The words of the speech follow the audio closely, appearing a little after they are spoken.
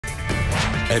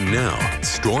And now,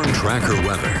 Storm Tracker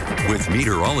weather with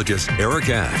meteorologist Eric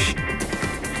Ash.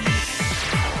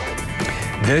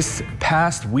 This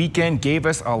past weekend gave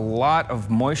us a lot of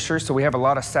moisture, so we have a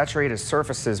lot of saturated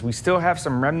surfaces. We still have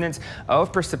some remnants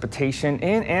of precipitation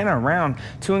in and around,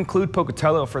 to include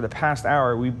Pocatello. For the past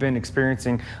hour, we've been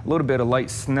experiencing a little bit of light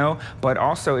snow, but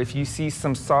also if you see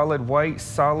some solid white,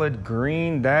 solid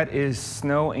green, that is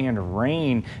snow and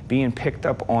rain being picked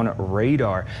up on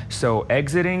radar. So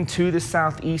exiting to the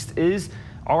southeast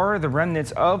are the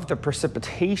remnants of the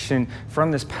precipitation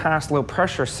from this past low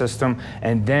pressure system,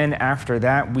 and then after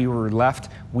that we are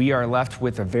left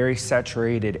with a very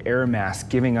saturated air mass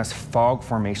giving us fog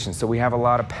formation. So we have a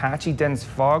lot of patchy dense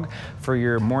fog for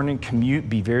your morning commute.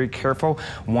 Be very careful.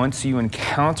 Once you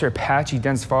encounter patchy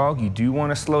dense fog, you do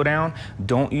want to slow down.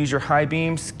 Don't use your high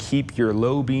beams. Keep your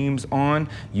low beams on.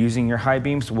 Using your high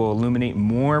beams will illuminate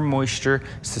more moisture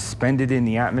suspended in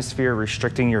the atmosphere,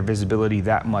 restricting your visibility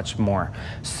that much more.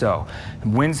 So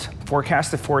winds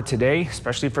forecasted for today,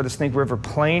 especially for the Snake River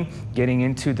Plain, getting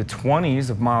into the 20s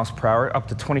of miles per hour, up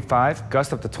to 25,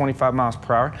 gusts up to 25 miles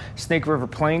per hour. Snake River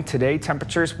Plain today,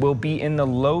 temperatures will be in the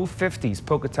low 50s.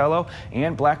 Pocatello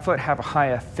and Blackfoot have a high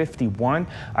of 51.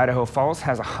 Idaho Falls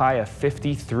has a high of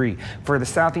 53. For the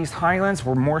Southeast Highlands,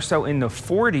 we're more so in the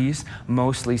 40s,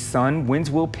 mostly sun. Winds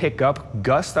will pick up,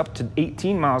 gusts up to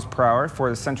 18 miles per hour for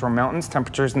the Central Mountains,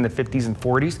 temperatures in the 50s and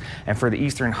 40s. And for the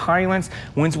Eastern Highlands,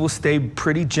 winds will stay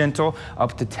pretty gentle,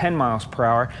 up to 10 miles per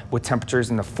hour with temperatures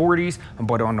in the 40s.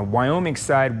 But on the Wyoming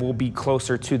side, we'll be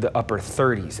closer to the upper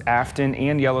 30s. Afton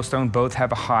and Yellowstone both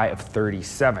have a high of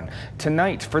 37.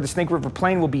 Tonight for the Snake River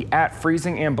Plain will be at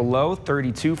freezing and below,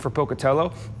 32 for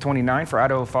Pocatello, 29 for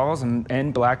Idaho Falls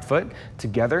and Blackfoot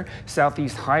together.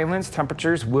 Southeast Highlands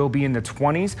temperatures will be in the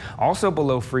 20s, also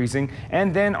below freezing,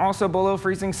 and then also below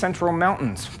freezing Central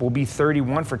Mountains will be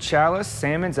 31 for Chalice,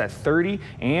 Salmon's at 30,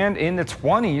 and in the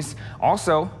 20s,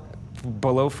 also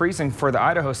below freezing for the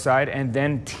Idaho side, and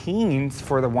then teens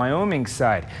for the Wyoming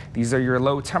side. These are your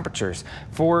low temperatures.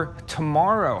 For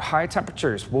tomorrow, high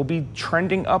temperatures will be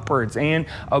trending upwards and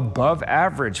above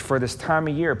average for this time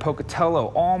of year. Pocatello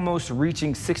almost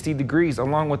reaching 60 degrees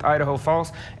along with Idaho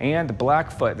Falls and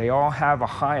Blackfoot. They all have a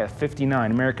high of 59.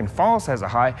 American Falls has a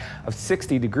high of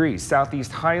 60 degrees.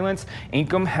 Southeast Highlands,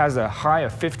 Inkom has a high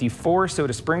of 54.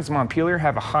 Soda Springs, Montpelier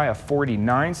have a high of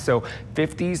 49. So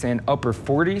 50s and upper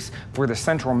 40s. For the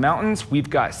Central Mountains, we've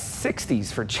got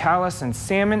 60s for Chalice and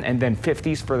Salmon, and then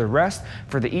 50s for the rest.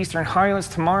 For the Eastern Highlands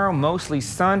tomorrow, mostly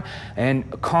sun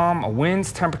and calm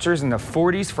winds, temperatures in the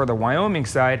 40s for the Wyoming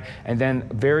side, and then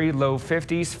very low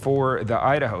 50s for the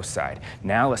Idaho side.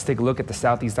 Now let's take a look at the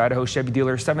Southeast Idaho Chevy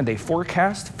Dealer 7-day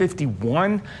forecast.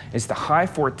 51 is the high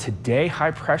for today.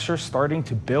 High pressure starting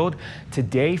to build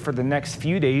today for the next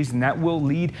few days, and that will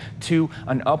lead to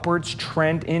an upwards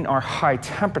trend in our high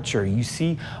temperature. You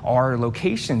see our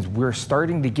locations, we're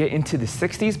starting to get into the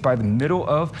 60s by the middle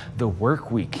of the work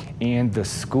week and the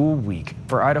school week.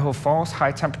 For Idaho Falls,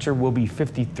 high temperature will be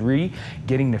 53,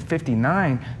 getting to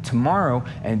 59 tomorrow,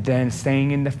 and then staying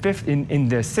in the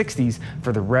 60s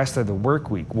for the rest of the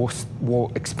work week.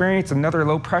 We'll experience another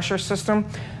low pressure system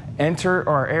enter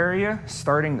our area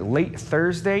starting late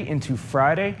Thursday into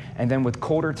Friday, and then with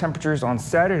colder temperatures on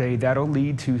Saturday, that'll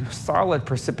lead to solid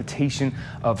precipitation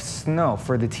of snow.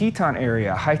 For the Teton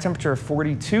area, high temperature of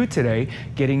 42 today,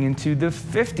 getting into the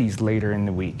 50s later in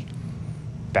the week.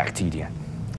 Back to you, Deanne.